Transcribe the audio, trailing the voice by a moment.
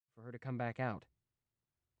her to come back out.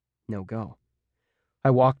 No go. I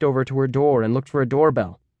walked over to her door and looked for a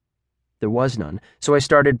doorbell. There was none, so I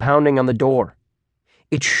started pounding on the door.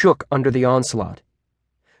 It shook under the onslaught.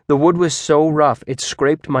 The wood was so rough it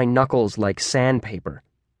scraped my knuckles like sandpaper.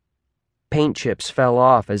 Paint chips fell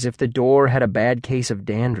off as if the door had a bad case of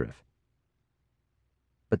dandruff.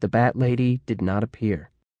 But the Bat Lady did not appear.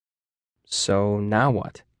 So now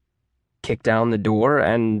what? Kick down the door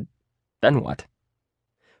and then what?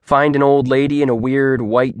 Find an old lady in a weird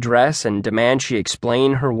white dress and demand she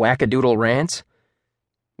explain her wackadoodle rants?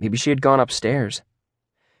 Maybe she had gone upstairs.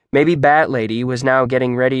 Maybe Bat Lady was now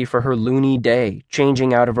getting ready for her loony day,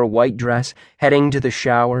 changing out of her white dress, heading to the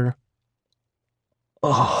shower.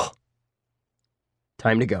 Ugh.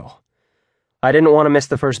 Time to go. I didn't want to miss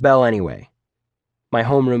the first bell anyway. My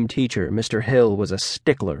homeroom teacher, Mr. Hill, was a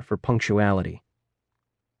stickler for punctuality.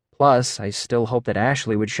 Plus, I still hoped that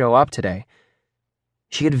Ashley would show up today.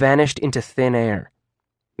 She had vanished into thin air.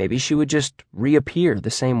 Maybe she would just reappear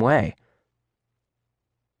the same way.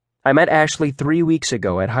 I met Ashley 3 weeks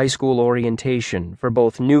ago at high school orientation for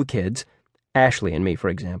both new kids, Ashley and me, for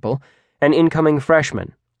example, and incoming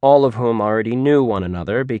freshmen, all of whom already knew one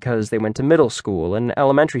another because they went to middle school and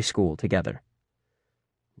elementary school together.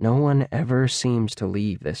 No one ever seems to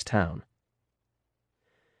leave this town.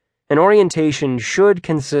 An orientation should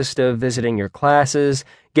consist of visiting your classes,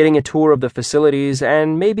 getting a tour of the facilities,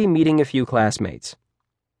 and maybe meeting a few classmates.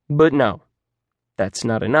 But no, that's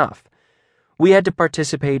not enough. We had to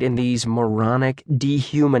participate in these moronic,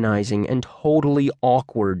 dehumanizing, and totally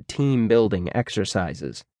awkward team-building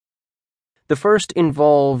exercises. The first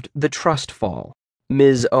involved the trust fall.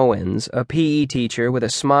 Ms. Owens, a PE teacher with a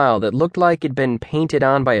smile that looked like it'd been painted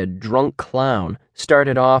on by a drunk clown,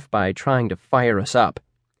 started off by trying to fire us up.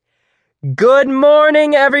 "Good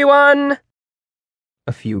morning, everyone!"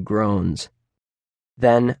 A few groans.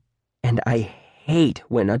 Then, and I hate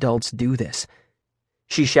when adults do this,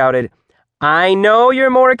 she shouted, "I know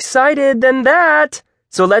you're more excited than that,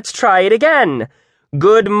 so let's try it again.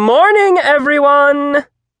 Good morning, everyone!"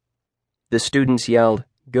 The students yelled,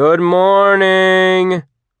 "Good morning!"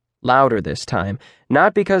 louder this time,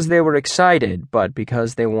 not because they were excited, but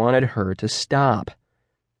because they wanted her to stop.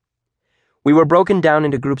 We were broken down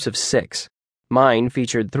into groups of 6. Mine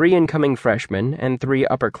featured 3 incoming freshmen and 3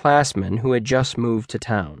 upperclassmen who had just moved to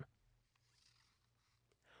town.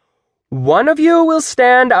 "One of you will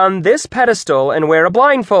stand on this pedestal and wear a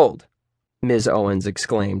blindfold," Ms. Owens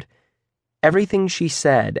exclaimed. Everything she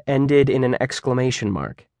said ended in an exclamation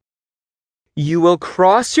mark. "You will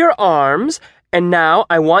cross your arms, and now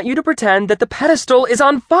I want you to pretend that the pedestal is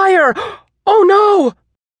on fire. Oh no!"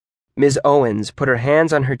 Ms. Owens put her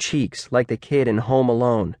hands on her cheeks like the kid in Home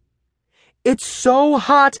Alone. "It's so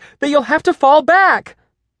hot that you'll have to fall back."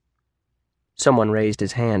 Someone raised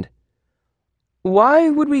his hand. "Why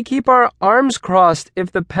would we keep our arms crossed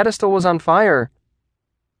if the pedestal was on fire?"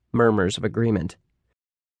 Murmurs of agreement.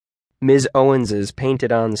 Ms. Owens's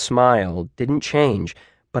painted-on smile didn't change,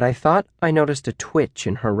 but I thought I noticed a twitch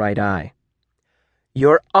in her right eye.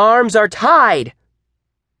 "Your arms are tied."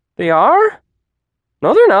 "They are?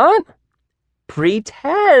 No, they're not."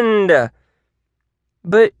 "Pretend."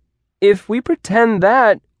 "But if we pretend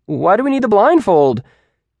that, why do we need the blindfold?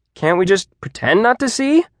 Can't we just pretend not to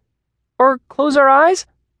see? Or close our eyes?"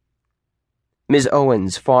 Ms.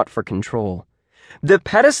 Owens fought for control. "The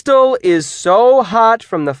pedestal is so hot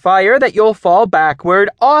from the fire that you'll fall backward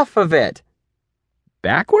off of it."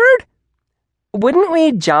 "Backward? Wouldn't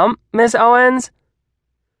we jump, Miss Owens?"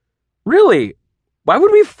 "Really? Why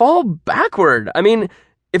would we fall backward? I mean,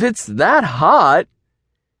 if it's that hot..."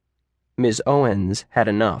 Ms. Owens had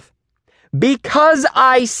enough. "Because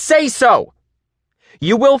I say so!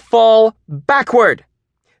 You will fall backward.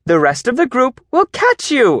 The rest of the group will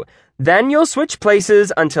catch you. Then you'll switch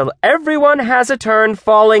places until everyone has a turn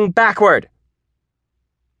falling backward."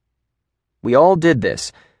 We all did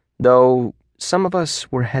this, though some of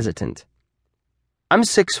us were hesitant. I'm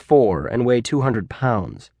 6'4" and weigh 200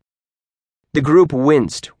 pounds. The group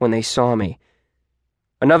winced when they saw me.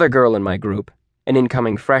 Another girl in my group, an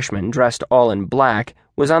incoming freshman dressed all in black,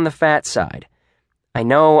 was on the fat side. I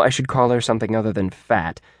know I should call her something other than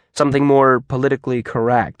fat, something more politically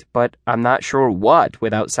correct, but I'm not sure what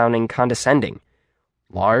without sounding condescending.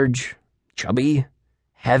 Large, chubby,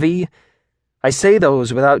 heavy. I say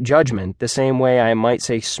those without judgment, the same way I might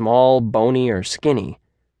say small, bony, or skinny.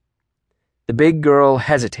 The big girl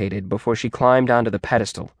hesitated before she climbed onto the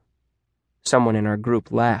pedestal. Someone in our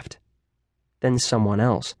group laughed. Then someone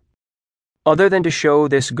else. Other than to show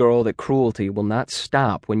this girl that cruelty will not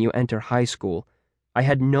stop when you enter high school, I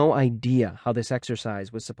had no idea how this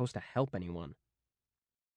exercise was supposed to help anyone.